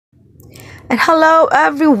And hello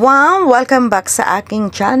everyone! Welcome back sa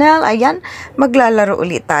aking channel. Ayan, maglalaro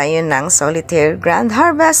ulit tayo ng Solitaire Grand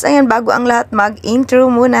Harvest. Ayan, bago ang lahat,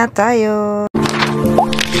 mag-intro muna tayo.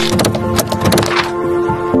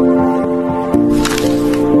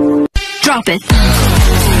 Drop it!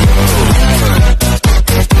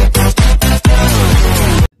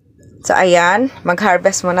 So ayan,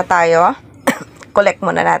 mag-harvest muna tayo. Collect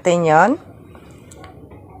muna natin yon.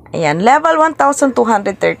 Ayan, level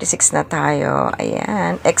 1236 na tayo.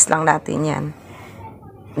 Ayan, X lang natin yan.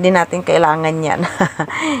 Hindi natin kailangan yan.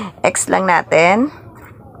 X lang natin.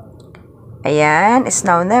 Ayan, is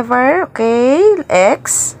now never. Okay,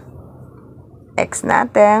 X. X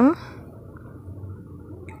natin.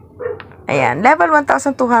 Ayan, level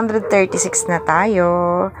 1236 na tayo.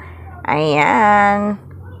 Ayan.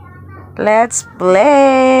 Let's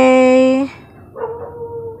play.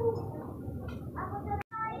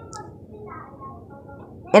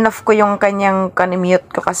 Enough ko yung kanyang mute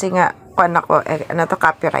ko kasi nga ako, ano to,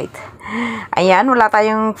 copyright. Ayan, wala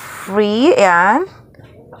tayong free. Ayan.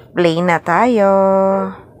 Play na tayo.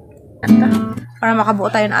 Para makabuo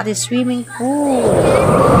tayo ng ating swimming pool.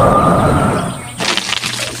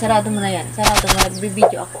 Sarado mo na yan. Sarado mo.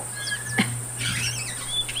 Nagbibideo ako.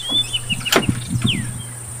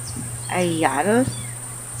 Ayan.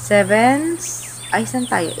 7. Ay, saan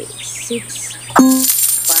tayo? 6.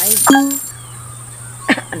 5.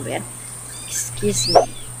 Ano ba yan? Excuse me.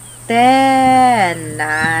 10.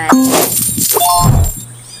 9.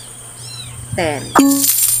 10.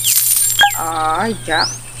 Ay, Jack.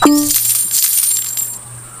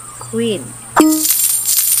 Queen.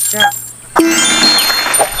 Jack.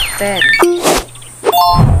 10.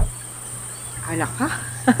 Hala ka?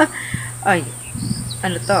 Ay.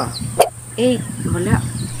 Ano to? 8. Wala.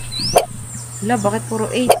 Wala, bakit puro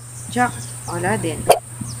 8? Jack. Wala din.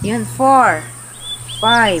 Yan, 4.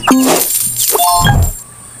 5.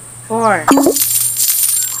 4.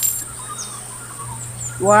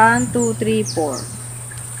 1, 2, 3, 4.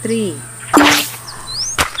 3.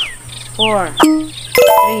 4.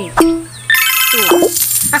 3.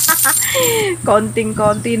 2.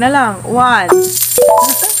 Konting-konti na lang. 1.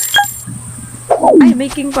 Ay, may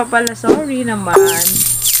king pa pala. Sorry naman.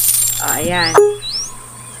 Ayan.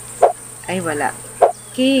 Ay, wala.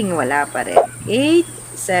 King, wala pa rin. 8,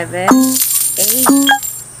 7, 8.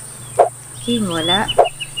 King, wala.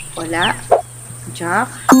 Wala.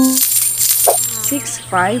 Jack. 6,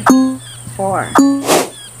 5, 4.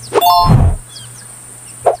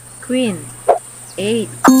 Queen.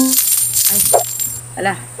 8. Ay,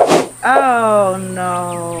 wala. Oh, no.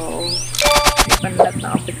 Panlat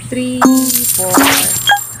na ako. 3, 4.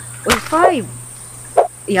 Uy, 5.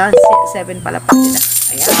 Yan, 7 pala pa sila.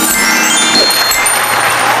 Ayan.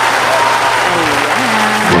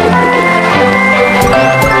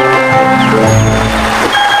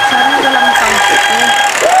 Sana walang sound ito.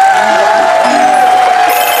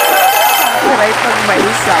 Right pag may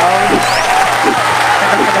sound.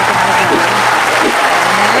 Tagal-tagal ko nagagawa.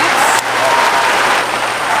 Next.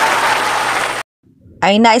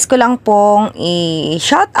 Ay, nais ko lang pong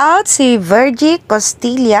i-shout out si Virgie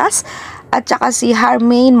Costillas at saka si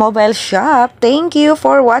Harmain Mobile Shop. Thank you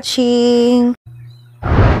for watching.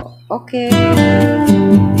 Okay.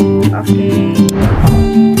 Okay.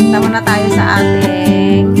 Tama na tayo sa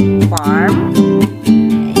ating farm.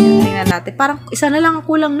 Ayan, tingnan natin. Parang isa na lang ang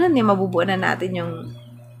kulang nun eh. Mabubuo na natin yung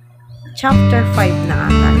chapter 5 na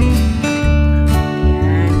ata.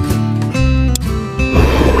 Ayan.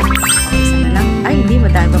 Okay, isa na lang. Ay, hindi.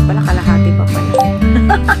 Madami pa pala. Kalahati pa pala.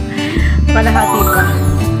 Kalahati pa.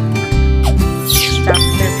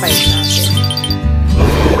 Chapter 5 natin.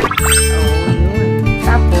 Oh, yun.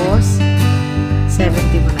 Tapos,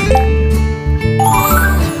 70 mo na tayo.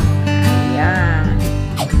 Ayan.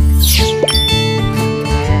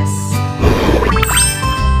 Yes.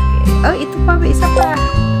 Okay. Oh, ito pa. May isa pa.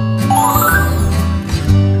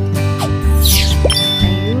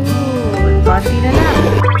 Ayun. Konti na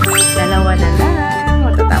lang. Dalawa na lang.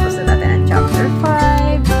 Matatapos na natin ang chapter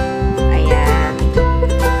 5. Ayan.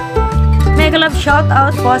 Mega love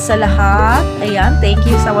shoutout po sa lahat. Ayan. Thank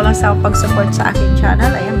you sa walang sawang pag-support sa aking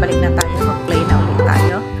channel. Ayan. Balik na tayo. Mag-play na ulit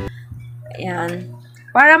tayo. Ayan.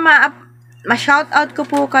 Para ma-shoutout ko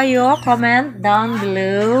po kayo, comment down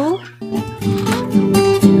below.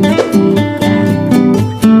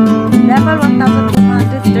 Level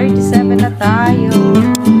 1237 na tayo.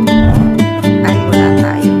 Ay, wala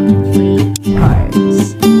tayo. Free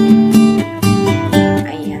cards.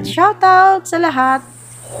 Ayan. Shoutout sa lahat.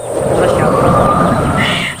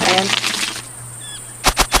 Ayan.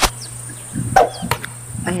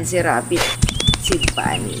 Ayan si Rabbit. Si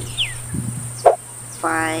Bunny.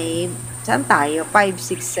 5, Saan tayo? 5,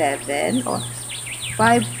 6, 7. O,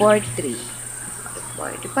 5, 4, 3. 5,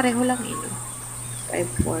 4. Di pareho lang ino.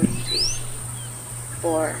 5, 4, 3.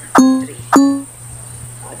 4, 3.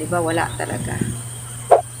 O, diba? Wala talaga.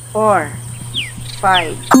 4,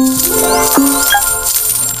 5,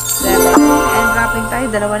 7. Unwrapping tayo.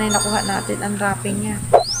 Dalawa na yung nakuha natin. Unwrapping niya.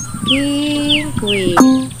 King,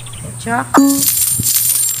 Queen. Jack.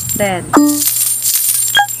 10.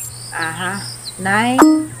 Aha.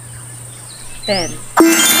 9. 10.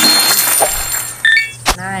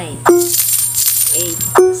 9. 8.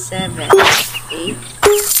 7. 8. 7.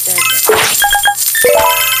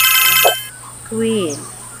 Queen.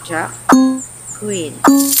 Jack. Queen.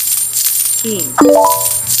 King.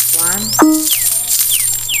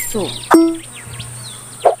 1. 2.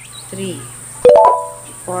 3.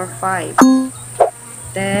 4, 5.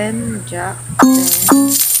 10. Jack.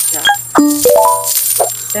 10. Jack.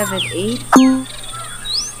 7, 8.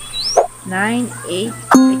 9, 8.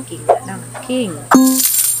 Ay, king na lang. King. 1.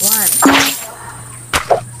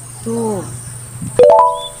 2.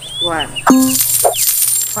 1.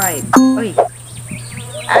 5. Uy.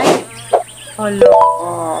 Ay. Hello.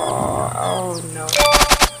 Oh, no.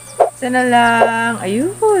 Isa na lang.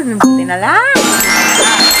 Ayun. Buti na lang.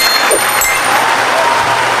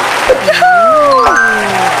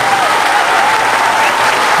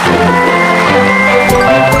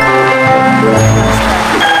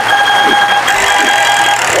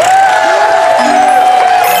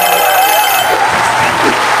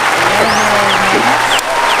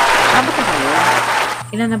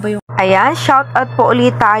 Ilan na ba yung... Ayan, shout out po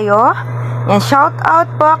ulit tayo. Yan, shout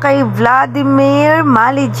out po kay Vladimir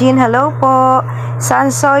Malijin. Hello po.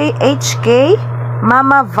 Sansoy HK.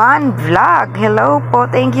 Mama Van Vlog. Hello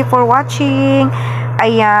po. Thank you for watching.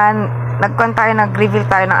 Ayan, nag-reveal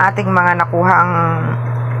tayo ng ating mga nakuhang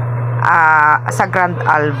sa grand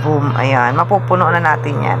album. Ayan, mapupuno na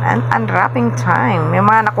natin yan. Unwrapping time. May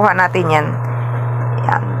mga nakuha natin yan.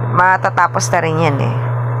 Ayan, matatapos na rin yan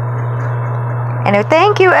eh. Anyway,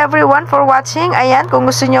 thank you everyone for watching. Ayan, kung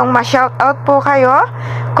gusto nyong ma-shoutout po kayo,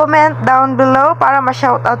 comment down below para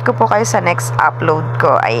ma-shoutout ko po kayo sa next upload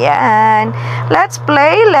ko. Ayan. Let's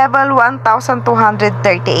play level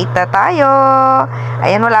 1238 na tayo.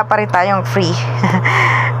 Ayan, wala pa rin tayong free.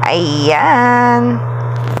 Ayan.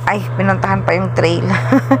 Ay, pinuntahan pa yung trail.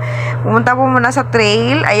 Pumunta po muna sa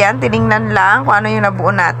trail. Ayan, tiningnan lang kung ano yung nabuo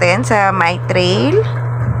natin sa my trail.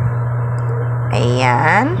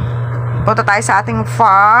 Ayan. Punta tayo sa ating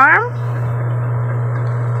farm.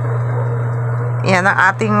 Yan ang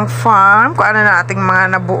ating farm. Kung ano na ating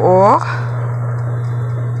mga nabuo.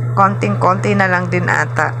 Konting-konti na lang din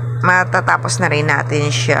ata. Matatapos na rin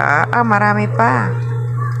natin siya. Marami pa.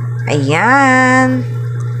 Ayan.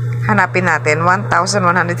 Hanapin natin. 1,155.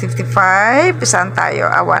 Saan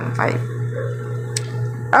tayo? 1,500.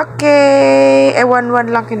 Okay.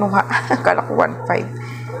 1,100 lang kinuha. Akala ko 1,500.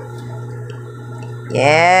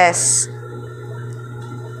 Yes.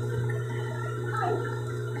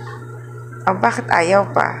 Bakit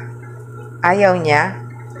ayaw pa? Ayaw niya?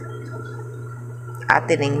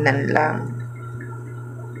 Tinignan lang.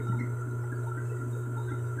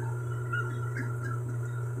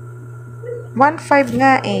 $1,500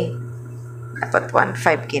 nga eh. Dapat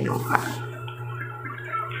 1,500 kinuha.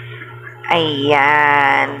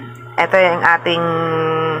 Ayan. Ito yung ating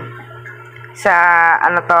sa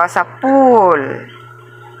sa pool.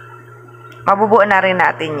 Mabubuo na rin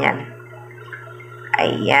natin yan.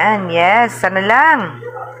 Ayan, yes. Sana lang.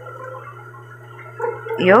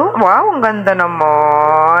 Wow, ang ganda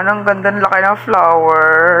naman. Ang ganda ng laki ng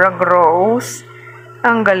flower. Ang rose.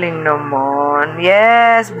 Ang galing naman.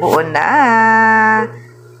 Yes, buo na.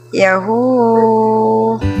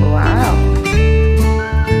 Yahoo! Wow.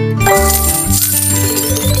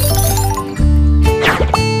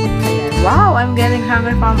 Ayan. Wow, I'm getting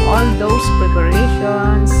hungry from all those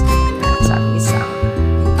preparations.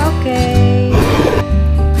 Okay.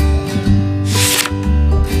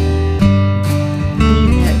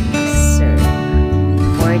 Dinner sir.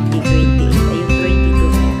 40, 28. Ayun,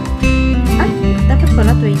 22 meron. Ay, dapat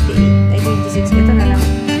pala 28. Ay, 26. Ito na lang.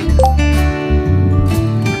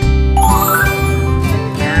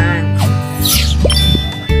 Yan.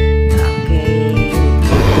 Okay.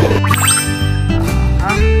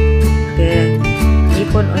 Okay.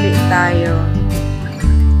 Ipon ulit tayo.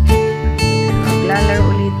 Maglalaro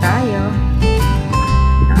ulit tayo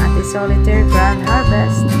ng ating Solitaire Grand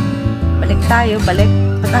Harvest. Balik tayo, balik.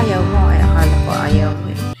 Ba't ayaw mo? Ay, akala ko ayaw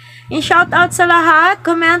mo eh. Yung shoutout sa lahat,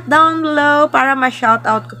 comment down below para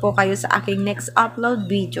ma-shoutout ko po kayo sa aking next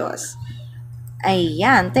upload videos.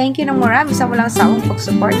 Ayan, thank you na marami sa walang sawang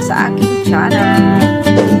pag-support sa aking channel.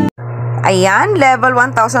 Ayan, level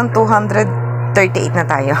 1,238 na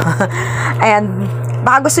tayo. Ayan,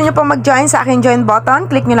 baka gusto nyo pong mag-join sa aking join button,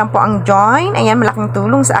 click nyo lang po ang join. Ayan, malaking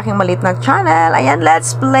tulong sa aking maliit na channel. Ayan,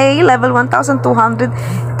 let's play. Level 1,238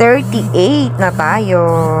 na tayo.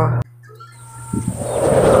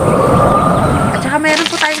 At saka meron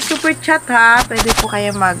po tayong super chat ha. Pwede po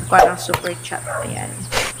kayo mag-kuha ng super chat. Ayan.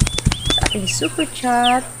 Sa ating super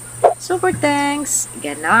chat. Super thanks.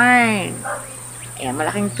 Ganon. Ayan,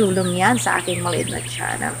 malaking tulong yan sa aking maliit na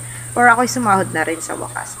channel. Or ako'y sumahod na rin sa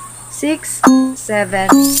wakas. 6, 7,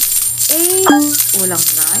 8. Walang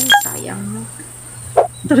 9. Sayang mo.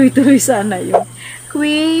 Tuloy-tuloy sana yun.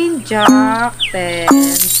 Queen, Jack, 10,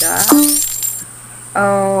 Jack.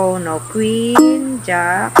 Oh, no. Queen,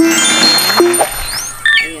 Jack, 10.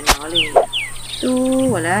 Ayan, nakalin. 2,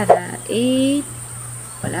 wala na. 8,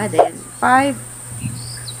 wala din. 5,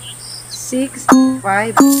 6,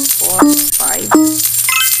 5, 4, 5,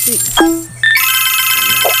 6.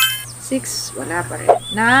 6, wala pa rin.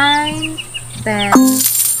 9, 10,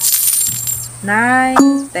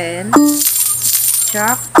 9, 10,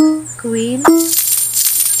 Jack, Queen,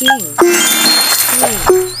 King. Queen,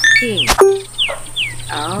 King.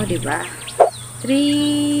 Oh, diba?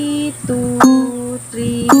 3, 2,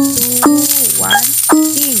 3, 2,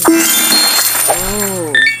 1, King.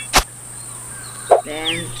 Oh.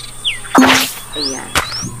 Then, ayan.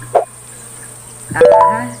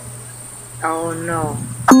 Oh no.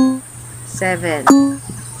 7.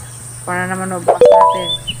 Para naman mabukas natin.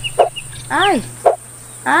 Ay!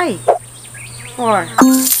 Ay! 4.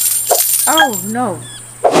 Oh no.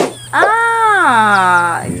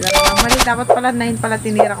 Mali. Dapat pala 9 pala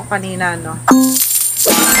tinira ko kanina, no?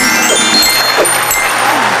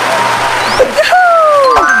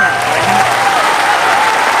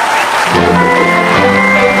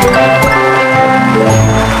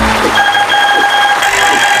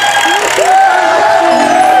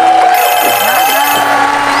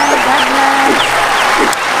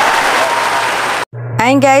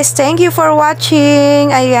 Ayan guys, thank you for watching.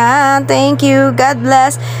 Ayan, thank you. God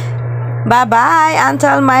bless. Bye-bye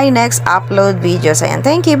until my next upload videos. Ayan,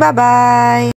 thank you. Bye-bye.